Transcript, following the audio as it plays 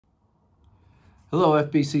Hello,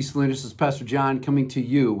 FBC Salinas. This is Pastor John coming to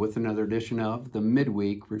you with another edition of the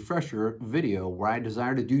Midweek Refresher video, where I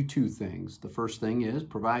desire to do two things. The first thing is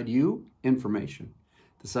provide you information.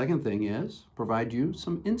 The second thing is provide you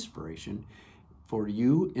some inspiration for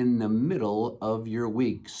you in the middle of your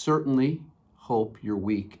week. Certainly hope your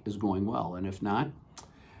week is going well, and if not,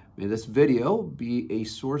 may this video be a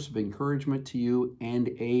source of encouragement to you and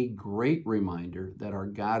a great reminder that our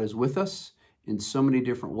God is with us in so many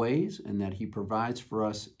different ways, and that he provides for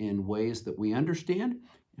us in ways that we understand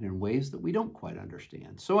and in ways that we don't quite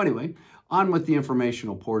understand. So anyway, on with the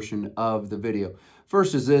informational portion of the video.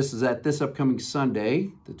 First is that this upcoming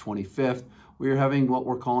Sunday, the 25th, we are having what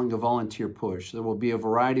we're calling a volunteer push. There will be a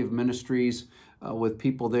variety of ministries with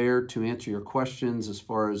people there to answer your questions as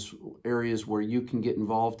far as areas where you can get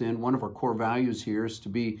involved in. One of our core values here is to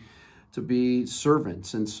be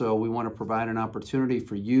servants. And so we want to provide an opportunity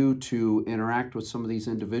for you to interact with some of these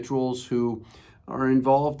individuals who are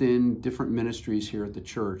involved in different ministries here at the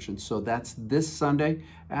church. And so that's this Sunday.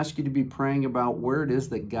 I ask you to be praying about where it is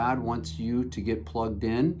that God wants you to get plugged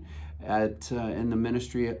in in the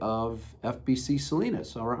ministry of FBC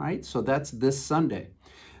Salinas. All right. So that's this Sunday.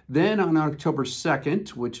 Then on October 2nd,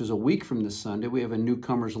 which is a week from this Sunday, we have a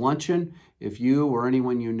newcomers luncheon. If you or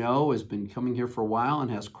anyone you know has been coming here for a while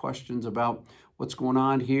and has questions about what's going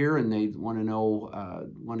on here and they want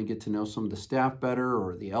to get to know some of the staff better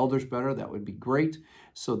or the elders better, that would be great.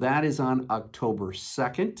 So that is on October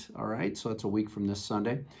 2nd. All right, so that's a week from this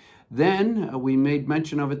Sunday. Then we made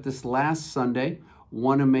mention of it this last Sunday.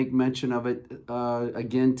 Want to make mention of it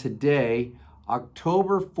again today.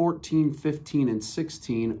 October 14, 15, and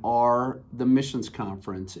 16 are the missions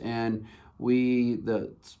conference, and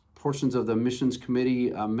the portions of the missions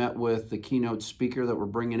committee met with the keynote speaker that we're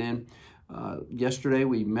bringing in. Yesterday,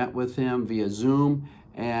 we met with him via Zoom,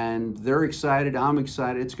 and they're excited. I'm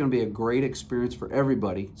excited. It's going to be a great experience for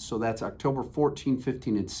everybody. So that's October 14,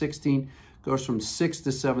 15, and 16. Goes from 6 to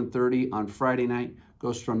 7:30 on Friday night.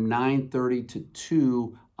 Goes from 9:30 to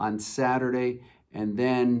 2 on Saturday. And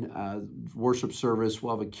then worship service,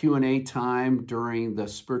 we'll have a Q&A time during the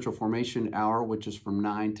spiritual formation hour, which is from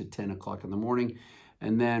 9 to 10 o'clock in the morning.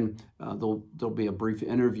 And then there'll be a brief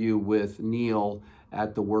interview with Neil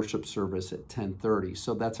at the worship service at 10:30.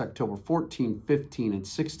 So that's October 14, 15, and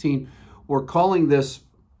 16. We're calling this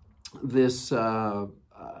missions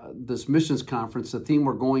conference, the theme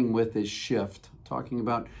we're going with is shift, talking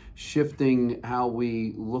about shifting how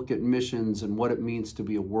we look at missions and what it means to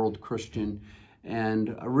be a world Christian.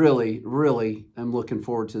 And I really am looking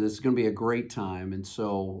forward to this. It's going to be a great time. And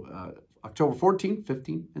so October 14,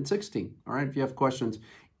 15, and 16. All right, if you have questions,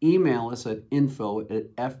 email us at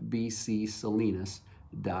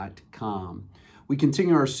info@fbcsalinas.com. We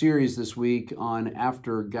continue our series this week on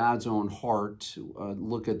After God's Own Heart,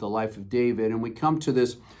 look at the life of David. And we come to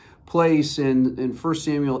this place in 1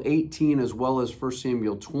 Samuel 18 as well as 1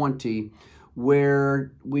 Samuel 20,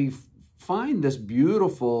 where we find this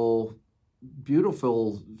beautiful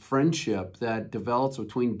friendship that develops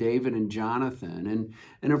between David and Jonathan. And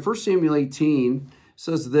in 1 Samuel 18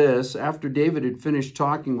 says this: after David had finished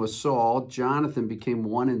talking with Saul, Jonathan became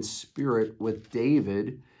one in spirit with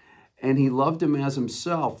David, and he loved him as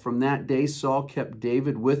himself. From that day, Saul kept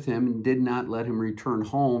David with him and did not let him return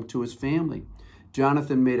home to his family.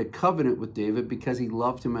 Jonathan made a covenant with David because he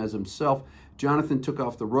loved him as himself. Jonathan took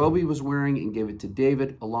off the robe he was wearing and gave it to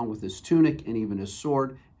David, along with his tunic and even his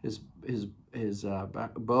sword, his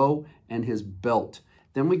bow, and his belt.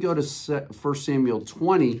 Then we go to 1 Samuel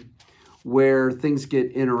 20, where things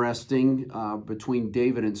get interesting between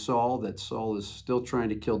David and Saul, that Saul is still trying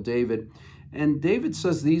to kill David. And David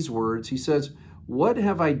says these words. He says, "What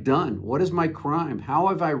have I done? What is my crime? How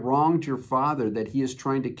have I wronged your father that he is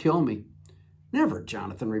trying to kill me?" "Never,"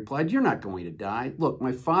 Jonathan replied. "You're not going to die. Look,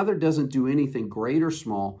 my father doesn't do anything great or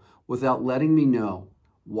small without letting me know.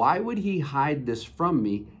 Why would he hide this from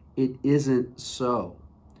me? It isn't so."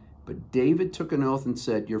 But David took an oath and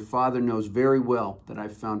said, "Your father knows very well that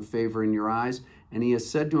I've found favor in your eyes." And he has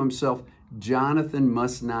said to himself, "Jonathan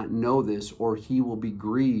must not know this, or he will be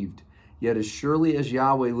grieved. Yet as surely as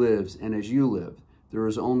Yahweh lives and as you live, there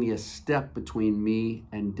is only a step between me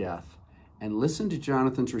and death." And listen to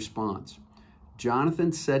Jonathan's response.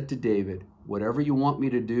 Jonathan said to David, "Whatever you want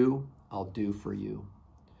me to do, I'll do for you."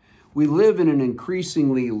 We live in an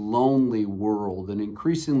increasingly lonely world, an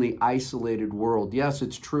increasingly isolated world. Yes,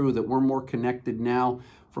 it's true that we're more connected now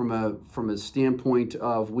from a standpoint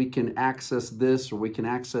of we can access this or we can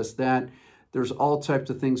access that. There's all types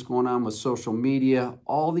of things going on with social media,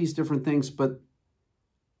 all these different things, but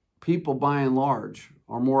people by and large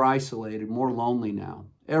are more isolated, more lonely now.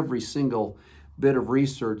 Every single bit of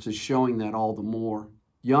research is showing that all the more.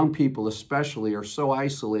 Young people especially are so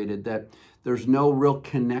isolated that there's no real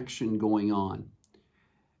connection going on.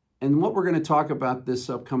 And what we're going to talk about this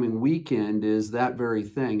upcoming weekend is that very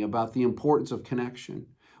thing, about the importance of connection.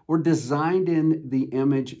 We're designed in the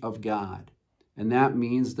image of God, and that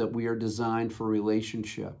means that we are designed for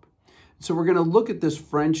relationship. So we're going to look at this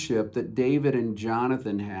friendship that David and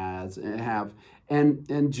Jonathan have,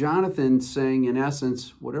 and Jonathan saying, in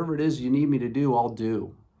essence, whatever it is you need me to do, I'll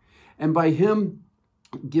do. And by him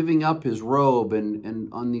giving up his robe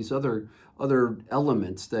and on these other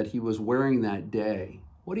elements that he was wearing that day,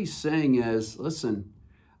 what he's saying is, listen,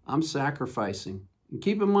 I'm sacrificing. And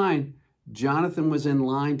keep in mind, Jonathan was in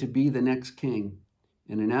line to be the next king.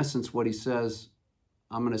 And in essence, what he says,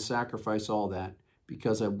 I'm going to sacrifice all that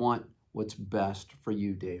because I want what's best for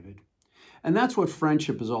you, David. And that's what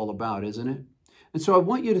friendship is all about, isn't it? And so I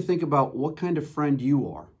want you to think about what kind of friend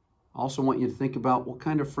you are. I also want you to think about what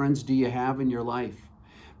kind of friends do you have in your life?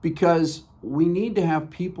 Because we need to have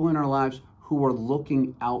people in our lives who are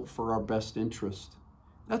looking out for our best interest.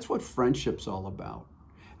 That's what friendship's all about.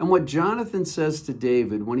 And what Jonathan says to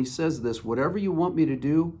David when he says this, whatever you want me to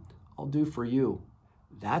do, I'll do for you.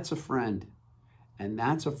 That's a friend. And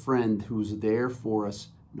that's a friend who's there for us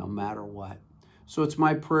no matter what. So it's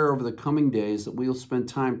my prayer over the coming days that we'll spend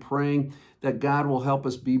time praying that God will help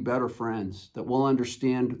us be better friends, that we'll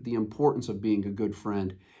understand the importance of being a good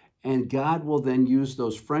friend. And God will then use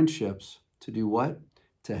those friendships to do what?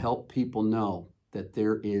 To help people know that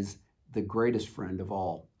there is the greatest friend of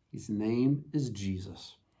all. His name is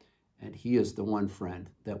Jesus. And he is the one friend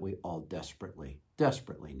that we all desperately,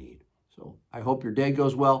 desperately need. So I hope your day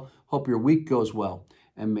goes well. Hope your week goes well.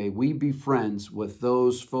 And may we be friends with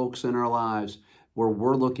those folks in our lives where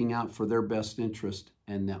we're looking out for their best interest,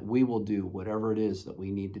 and that we will do whatever it is that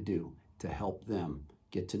we need to do to help them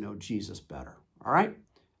get to know Jesus better. All right?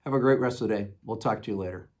 Have a great rest of the day. We'll talk to you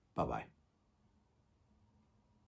later. Bye-bye.